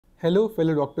Hello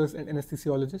fellow doctors and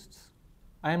anesthesiologists.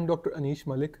 I am Dr. Anish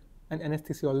Malik, an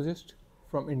anesthesiologist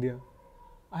from India.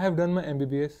 I have done my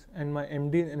MBBS and my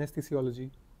MD in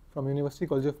anesthesiology from University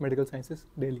College of Medical Sciences,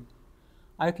 Delhi.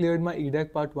 I cleared my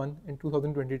EDAIC Part 1 in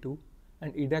 2022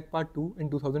 and EDAIC Part 2 in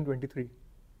 2023.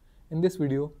 In this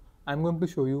video, I am going to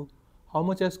show you how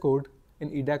much I scored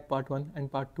in EDAIC Part 1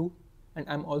 and Part 2, and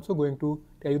I am also going to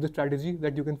tell you the strategy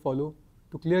that you can follow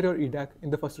to clear your EDAIC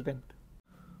in the first attempt.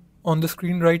 On the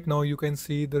screen right now, you can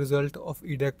see the result of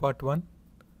EDAIC Part 1,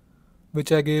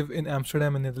 which I gave in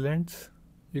Amsterdam in Netherlands.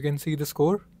 You can see the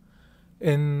score.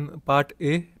 In Part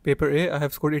A, Paper A, I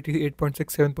have scored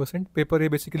 88.67%. Paper A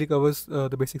basically covers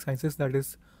the basic sciences, that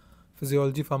is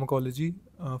physiology, pharmacology,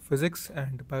 physics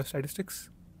and biostatistics.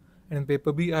 And in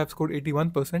Paper B, I have scored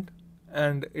 81%,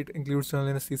 and it includes general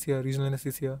anesthesia, regional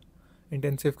anesthesia,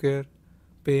 intensive care,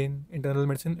 pain, internal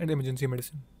medicine and emergency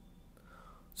medicine.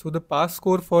 So the pass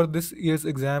score for this year's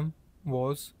exam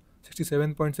was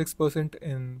 67.6%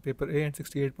 in Paper A and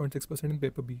 68.6% in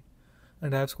Paper B.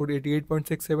 And I have scored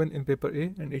 88.67 in Paper A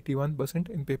and 81%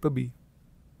 in Paper B.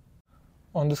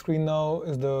 On the screen now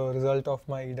is the result of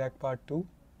my EDAIC Part 2.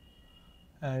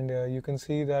 And you can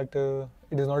see that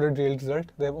it is not a detailed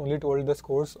result. They have only told the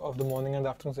scores of the morning and the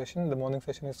afternoon session. The morning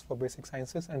session is for basic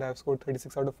sciences and I have scored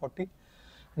 36 out of 40.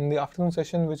 In the afternoon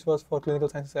session, which was for clinical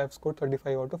sciences, I have scored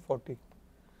 35 out of 40.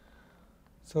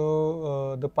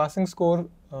 So the passing score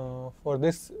for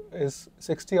this is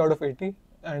 60 out of 80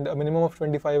 and a minimum of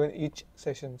 25 in each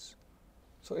sessions.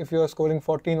 So if you are scoring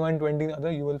 40 in one, 20 in the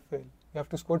other, you will fail. You have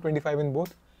to score 25 in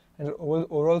both, and your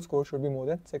overall score should be more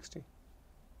than 60.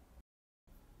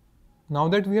 Now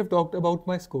that we have talked about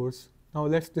my scores, now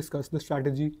let's discuss the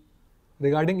strategy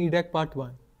regarding EDAIC Part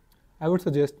 1. I would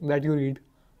suggest that you read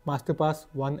Masterpass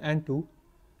 1 and 2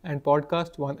 and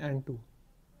Podcast 1 and 2.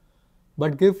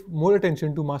 But give more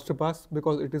attention to Masterpass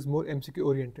because it is more MCQ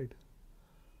oriented.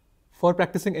 For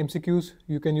practicing MCQs,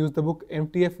 you can use the book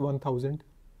MTF 1000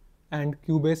 and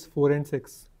Cubase 4 and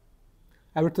 6.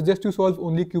 I would suggest you solve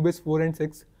only Cubase 4 and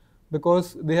 6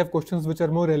 because they have questions which are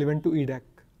more relevant to EDAIC.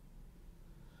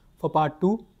 For Part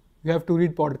 2, you have to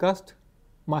read Podcast,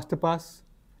 Masterpass,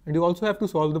 and you also have to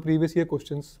solve the previous year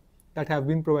questions that have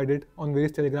been provided on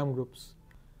various Telegram groups.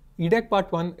 EDAIC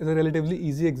Part 1 is a relatively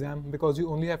easy exam because you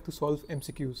only have to solve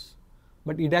MCQs.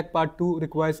 But EDAIC Part 2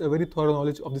 requires a very thorough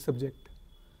knowledge of the subject.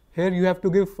 Here you have to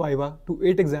give viva to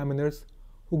 8 examiners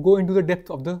who go into the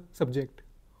depth of the subject.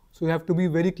 So you have to be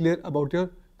very clear about your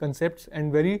concepts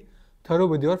and very thorough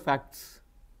with your facts.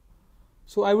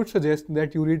 So I would suggest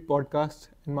that you read Podcast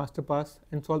and Masterpass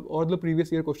and solve all the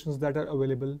previous year questions that are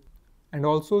available. And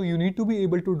also you need to be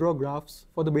able to draw graphs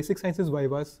for the basic sciences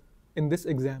vivas in this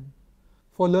exam.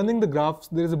 For learning the graphs,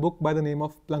 there is a book by the name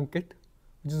of Plunkett,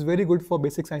 which is very good for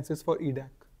basic sciences for EDAIC.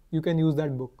 You can use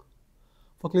that book.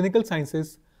 For clinical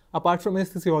sciences, apart from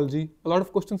anesthesiology, a lot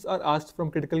of questions are asked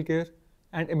from critical care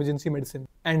and emergency medicine.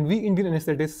 And we Indian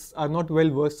anesthetists are not well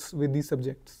versed with these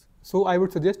subjects. So I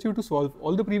would suggest you to solve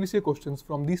all the previous year questions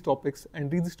from these topics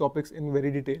and read these topics in very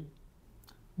detail.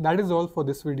 That is all for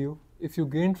this video. If you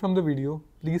gained from the video,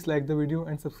 please like the video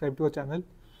and subscribe to our channel.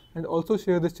 And also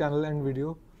share this channel and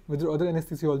video with your other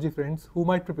anesthesiology friends who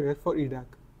might prepare for EDAIC.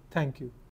 Thank you.